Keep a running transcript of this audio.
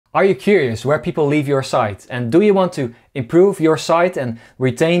Are you curious where people leave your site? And do you want to improve your site and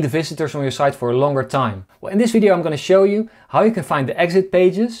retain the visitors on your site for a longer time? Well, in this video I'm going to show you how you can find the exit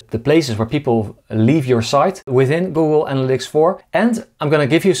pages, the places where people leave your site within Google Analytics 4. And I'm going to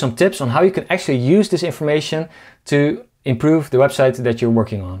give you some tips on how you can actually use this information to improve the website that you're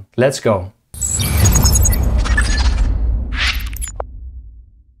working on. Let's go.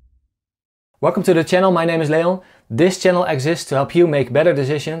 Welcome to the channel, my name is Leon. This channel exists to help you make better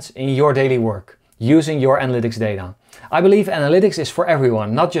decisions in your daily work, using your analytics data. I believe analytics is for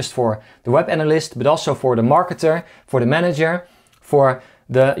everyone, not just for the web analyst, but also for the marketer, for the manager, for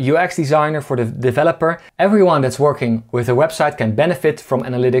the UX designer, for the developer. Everyone that's working with a website can benefit from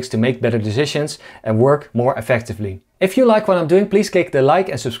analytics to make better decisions and work more effectively. If you like what I'm doing, please click the like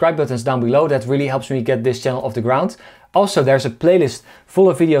and subscribe buttons down below. That really helps me get this channel off the ground. Also, there's a playlist full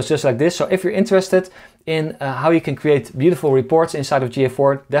of videos just like this. So if you're interested in how you can create beautiful reports inside of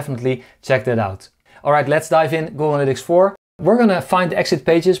GA4, definitely check that out. All right, let's dive in Google Analytics 4. We're gonna find the exit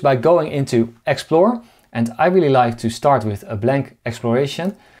pages by going into Explore. And I really like to start with a blank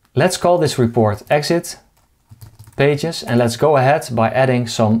exploration. Let's call this report Exit Pages, and let's go ahead by adding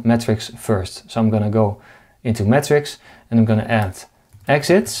some metrics first. So I'm gonna go into metrics and I'm gonna add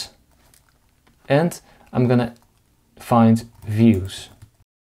exits and I'm gonna find views.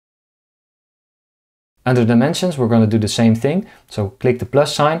 Under dimensions, we're going to do the same thing. So click the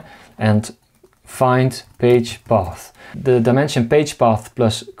plus sign and find page path. The dimension page path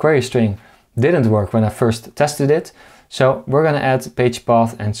plus query string didn't work when I first tested it. So we're going to add page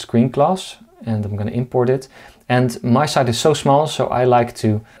path and screen class, and I'm going to import it. And my site is so small, so I like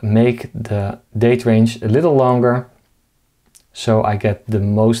to make the date range a little longer, so I get the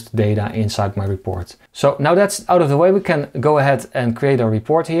most data inside my report. So now that's out of the way, we can go ahead and create a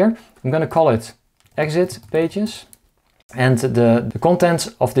report here. I'm going to call it Exit Pages. And the contents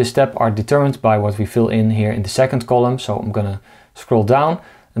of this step are determined by what we fill in here in the second column. So I'm going to scroll down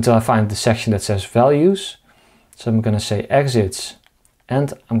until I find the section that says Values. So I'm going to say Exits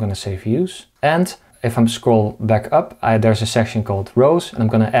and I'm going to say Views. And if I scroll back up, there's a section called Rows, and I'm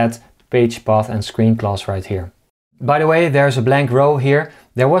going to add Page Path and Screen Class right here. By the way, there's a blank row here.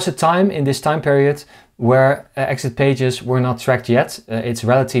 There was a time in this time period where exit pages were not tracked yet. It's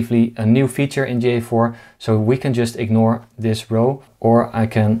relatively a new feature in GA4, so we can just ignore this row, or I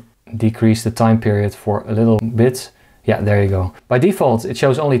can decrease the time period for a little bit. Yeah, there you go. By default, it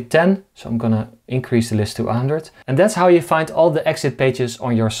shows only 10, so I'm gonna increase the list to 100. And that's how you find all the exit pages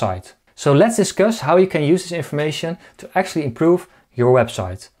on your site. So let's discuss how you can use this information to actually improve your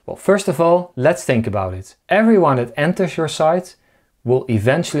website. Well, first of all, let's think about it. Everyone that enters your site will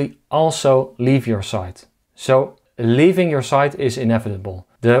eventually also leave your site. So leaving your site is inevitable.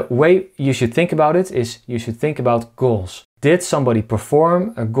 The way you should think about it is you should think about goals. Did somebody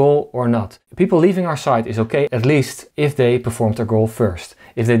perform a goal or not? People leaving our site is okay, at least if they performed a goal first.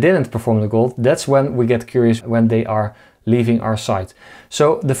 If they didn't perform the goal, that's when we get curious, when they are leaving our site.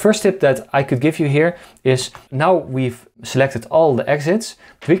 So the first tip that I could give you here is, now we've selected all the exits,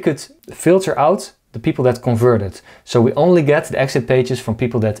 we could filter out the people that converted. So we only get the exit pages from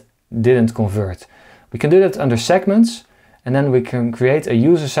people that didn't convert. We can do that under segments, and then we can create a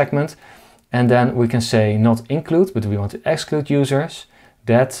user segment, and then we can say not include, but we want to exclude users.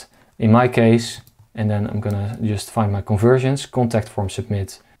 That, in my case, and then I'm gonna just find my conversions, contact form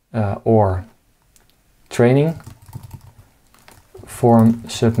submit or training form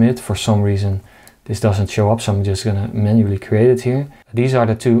submit. For some reason this doesn't show up, so I'm just gonna manually create it here. These are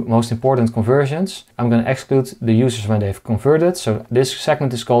the two most important conversions. I'm gonna exclude the users when they've converted, so this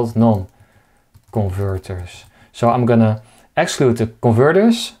segment is called non-converters. So I'm gonna exclude the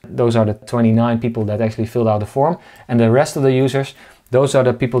converters, those are the 29 people that actually filled out the form, and the rest of the users, those are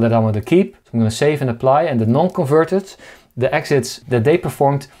the people that I want to keep. So I'm gonna save and apply, and the non-converted, the exits that they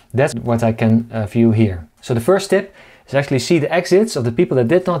performed, that's what I can view here. So the first tip is actually see the exits of the people that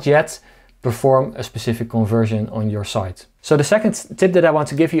did not yet perform a specific conversion on your site. So the second tip that I want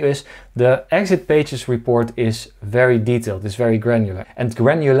to give you is the exit pages report is very detailed, it's very granular. And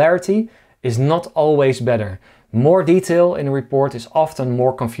granularity is not always better. More detail in a report is often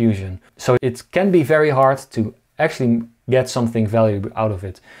more confusion. So it can be very hard to actually get something valuable out of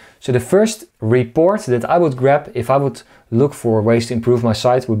it. So the first report that I would grab if I would look for ways to improve my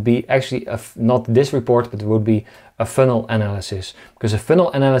site would be actually not this report, but it would be a funnel analysis. Because a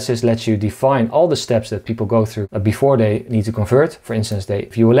funnel analysis lets you define all the steps that people go through before they need to convert. For instance, they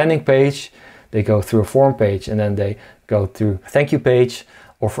view a landing page, they go through a form page, and then they go through a thank you page.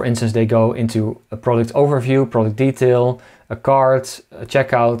 Or for instance, they go into a product overview, product detail, a cart, a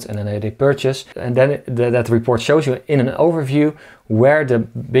checkout, and then they purchase. And then that report shows you in an overview where the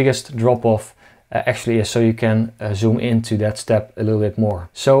biggest drop-off actually is, so you can zoom into that step a little bit more.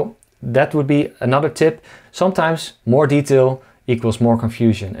 So that would be another tip. Sometimes more detail equals more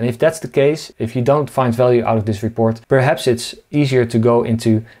confusion. And if that's the case, if you don't find value out of this report, perhaps it's easier to go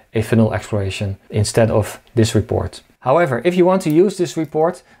into a funnel exploration instead of this report. However, if you want to use this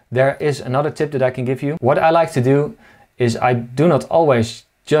report, there is another tip that I can give you. What I like to do is I do not always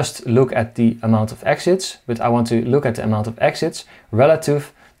just look at the amount of exits, but I want to look at the amount of exits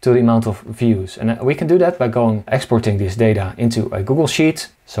relative to the amount of views. And we can do that by exporting this data into a Google Sheet.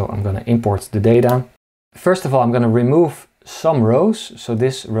 So I'm going to import the data. First of all, I'm going to remove some rows. So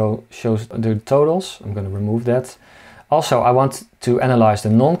this row shows the totals. I'm going to remove that. Also, I want to analyze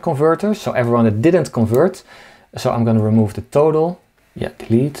the non-converters, so everyone that didn't convert. So I'm going to remove the total. Yeah,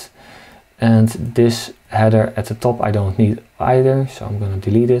 delete. And this header at the top I don't need either, so I'm going to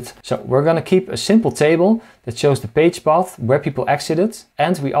delete it. So we're going to keep a simple table that shows the page path, where people exited,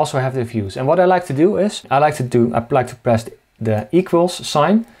 and we also have the views. And what I like to do is, I like to press the equals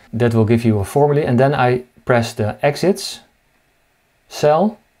sign. That will give you a formula, and then I press the exits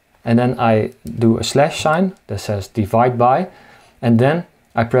cell, and then I do a slash sign that says divide by, and then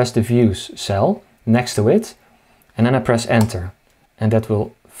I press the views cell next to it, and then I press enter, and that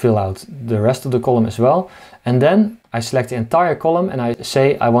will fill out the rest of the column as well. And then I select the entire column and I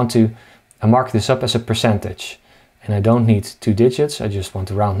say I want to mark this up as a percentage, and I don't need 2 digits, I just want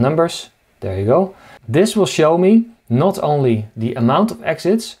to round numbers. There you go. This will show me not only the amount of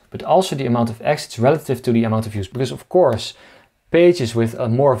exits, but also the amount of exits relative to the amount of views, because of course pages with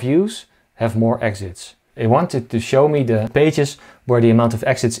more views have more exits. I wanted to show me the pages where the amount of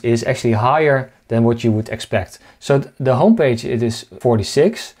exits is actually higher than what you would expect. So the home page, it is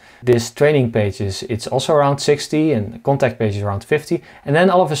 46. This training page it's also around 60, and the contact page is around 50. And then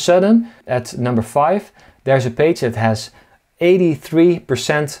all of a sudden at number 5, there's a page that has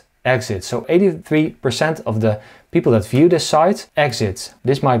 83% exit. So 83% of the people that view this site exit.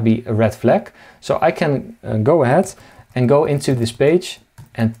 This might be a red flag. So I can go ahead and go into this page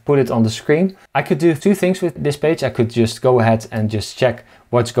and put it on the screen. I could do 2 things with this page. I could just go ahead and just check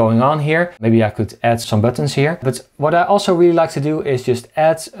what's going on here. Maybe I could add some buttons here. But what I also really like to do is just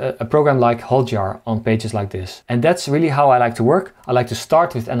add a program like Hotjar on pages like this. And that's really how I like to work. I like to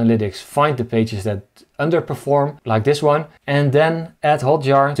start with analytics, find the pages that underperform, like this one, and then add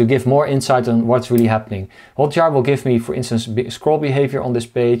Hotjar to give more insight on what's really happening. Hotjar will give me, for instance, scroll behavior on this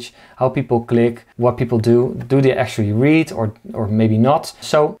page, how people click, what people do they actually read or maybe not.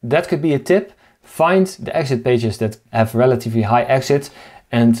 So that could be a tip. Find the exit pages that have relatively high exit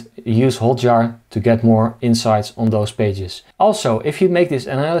and use Hotjar to get more insights on those pages. Also, if you make this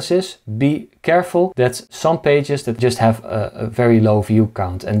analysis, be careful that some pages that just have a very low view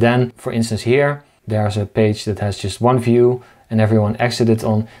count. And then, for instance, here, there's a page that has just 1 view and everyone exited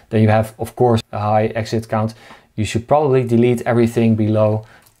on, then you have, of course, a high exit count. You should probably delete everything below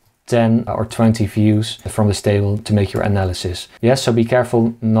 10 or 20 views from this table to make your analysis. Yes, so be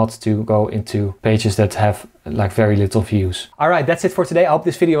careful not to go into pages that have like very little views. All right, that's it for today. I hope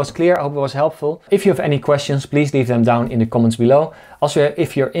this video was clear. I hope it was helpful. If you have any questions, please leave them down in the comments below. Also,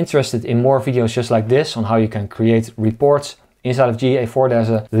 if you're interested in more videos just like this on how you can create reports inside of GA4, there's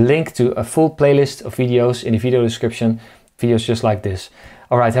a link to a full playlist of videos in the video description, videos just like this.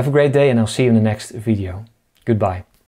 All right, have a great day and I'll see you in the next video. Goodbye.